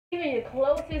Even your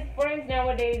closest friends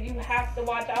nowadays, you have to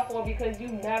watch out for because you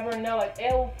never know. Like,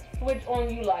 they'll switch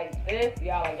on you like this,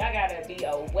 y'all. Like, I gotta be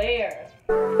aware.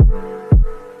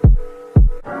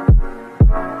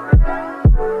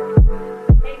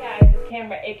 Hey guys, it's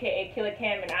Camera, aka Killer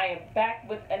Cam, and I am back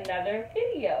with another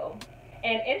video.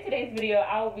 And in today's video,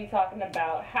 I will be talking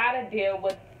about how to deal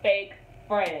with fake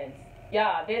friends.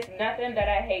 Y'all, there's nothing that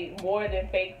I hate more than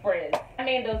fake friends. I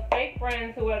mean, those fake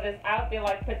friends who are just out there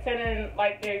like pretending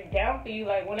like they're down for you,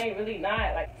 like when they really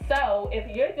not. Like, so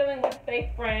if you're dealing with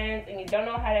fake friends and you don't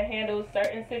know how to handle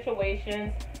certain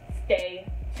situations, stay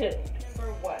tuned.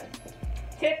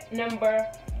 Tip number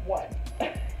one.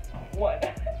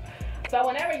 So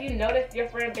whenever you notice your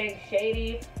friend being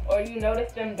shady, or you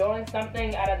notice them doing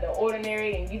something out of the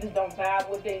ordinary and you just don't vibe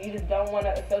with it, you just don't want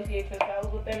to associate yourselves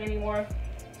with them anymore,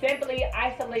 simply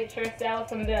isolate yourself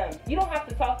from them. You don't have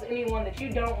to talk to anyone that you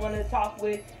don't want to talk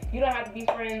with. You don't have to be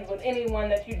friends with anyone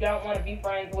that you don't want to be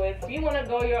friends with. If you want to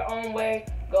go your own way,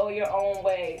 go your own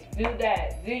way. Do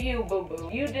that. Do you,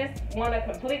 boo-boo. You just want to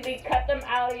completely cut them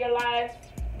out of your life,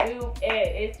 do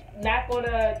it. It's not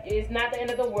the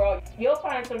end of the world. You'll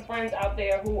find some friends out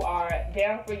there who are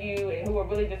down for you and who are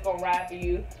really just gonna ride for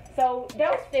you. So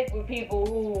don't stick with people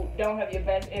who don't have your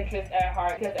best interest at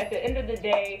heart, because at the end of the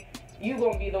day, you're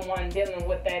gonna be the one dealing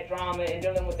with that drama and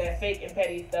dealing with that fake and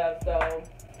petty stuff. So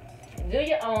do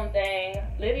your own thing,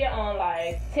 live your own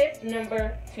life. Tip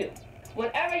number 2.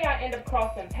 Whenever y'all end up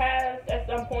crossing paths at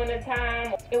some point in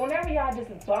time, and whenever y'all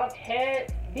just bump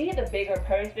heads, be the bigger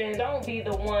person. Don't be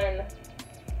the one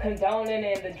condoning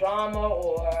in the drama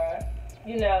or,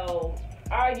 you know,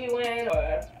 arguing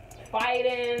or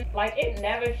fighting. Like, it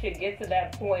never should get to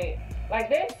that point. Like,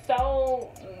 there's so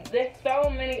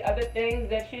many other things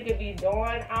that you could be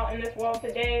doing out in this world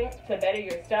today to better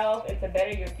yourself and to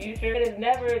better your future. It is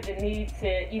never the need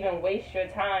to even waste your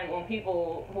time on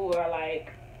people who are like,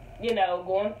 you know,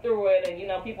 going through it, and, you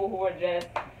know, people who are just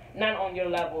not on your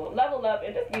level. Level up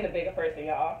and just be the bigger person,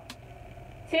 y'all.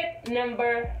 Tip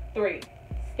number 3.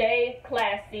 Stay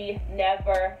classy,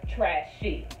 never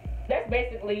trashy. That's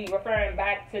basically referring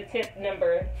back to tip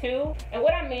number 2. And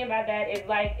what I mean by that is,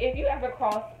 like, if you ever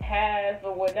cross paths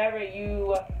or whenever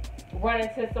you run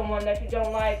into someone that you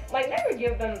don't like, never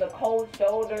give them the cold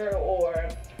shoulder or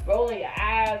rolling your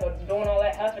eyes or doing all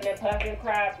that huffing and puffing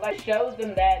crap. Like, shows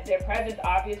them that their presence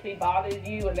obviously bothers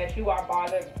you and that you are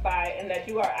bothered by, and that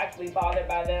you are actually bothered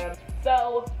by them.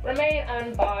 So remain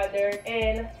unbothered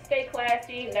and stay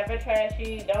classy, never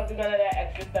trashy. Don't do none of that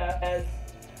extra stuff, as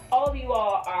all of you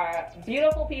all are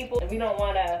beautiful people and we don't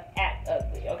want to act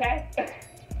ugly, okay?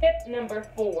 Tip number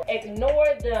 4, ignore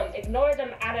them. Ignore them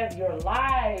out of your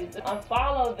lives.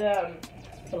 Unfollow them.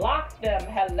 Block them.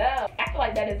 Hello. I feel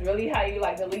like that is really how you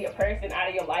like delete a person out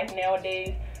of your life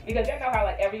nowadays, because you know how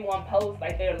like everyone posts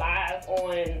like their lives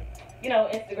on, you know,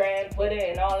 Instagram, Twitter,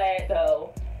 and all that.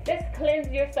 So just cleanse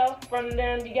yourself from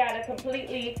them. You gotta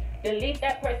completely delete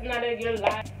that person out of your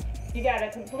life. You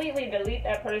gotta completely delete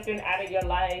that person out of your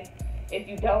life if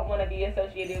you don't want to be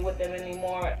associated with them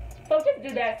anymore. So just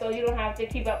do that so you don't have to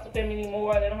keep up with them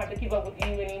anymore. They don't have to keep up with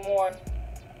you anymore.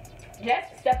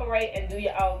 Just separate and do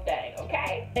your own thing,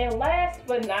 okay? And last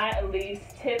but not least,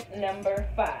 tip number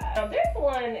 5. Now this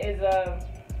one is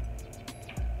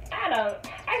I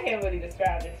can't really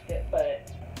describe this tip,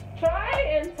 but try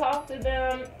and talk to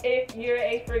them if you're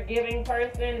a forgiving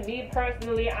person. Me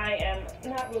personally, I am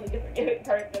not really a forgiving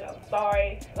person. I'm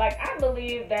sorry. Like, I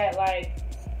believe that, like,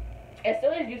 as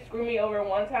soon as you screw me over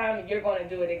one time, you're going to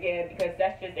do it again, because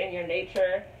that's just in your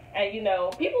nature. And, you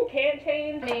know, people can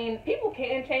change. I mean, people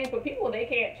can change, but they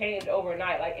can't change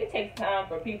overnight. Like, it takes time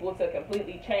for people to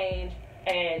completely change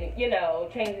and, you know,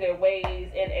 change their ways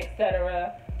and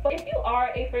etc. But if you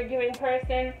are a forgiving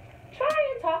person, try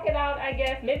and talk it out, I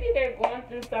guess. Maybe they're going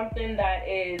through something that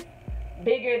is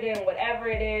bigger than whatever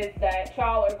it is that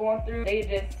y'all are going through.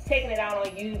 They're just taking it out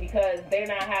on you because they're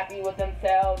not happy with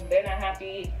themselves. They're not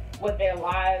happy with their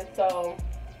lives. So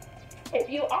if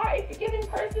you are a forgiving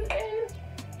person, then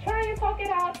try and talk it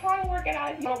out. Try and work it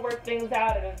out if you don't work things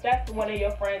out. And if that's one of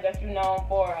your friends that you've known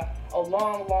for a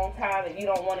long, long time and you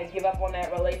don't want to give up on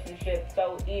that relationship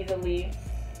so easily,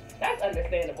 that's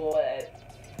understandable. But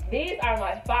these are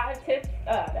my 5 tips.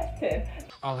 That's 10.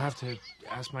 I'll have to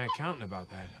ask my accountant about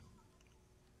that.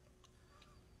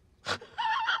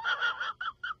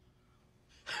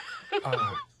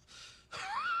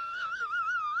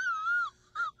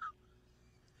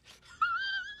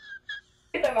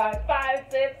 These are my 5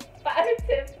 tips. 5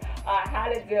 tips on how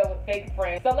to deal with fake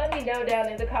friends. So let me know down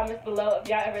in the comments below if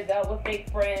y'all ever dealt with fake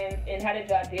friends and how did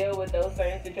y'all deal with those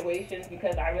certain situations,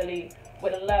 because I really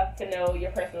Would love to know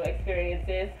your personal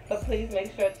experiences. But please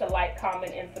make sure to like,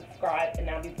 comment, and subscribe. And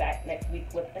I'll be back next week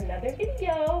with another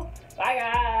video. Bye,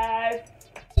 guys.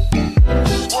 I'll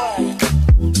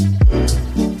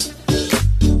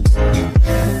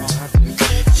have to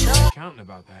ask my accountant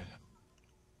about that.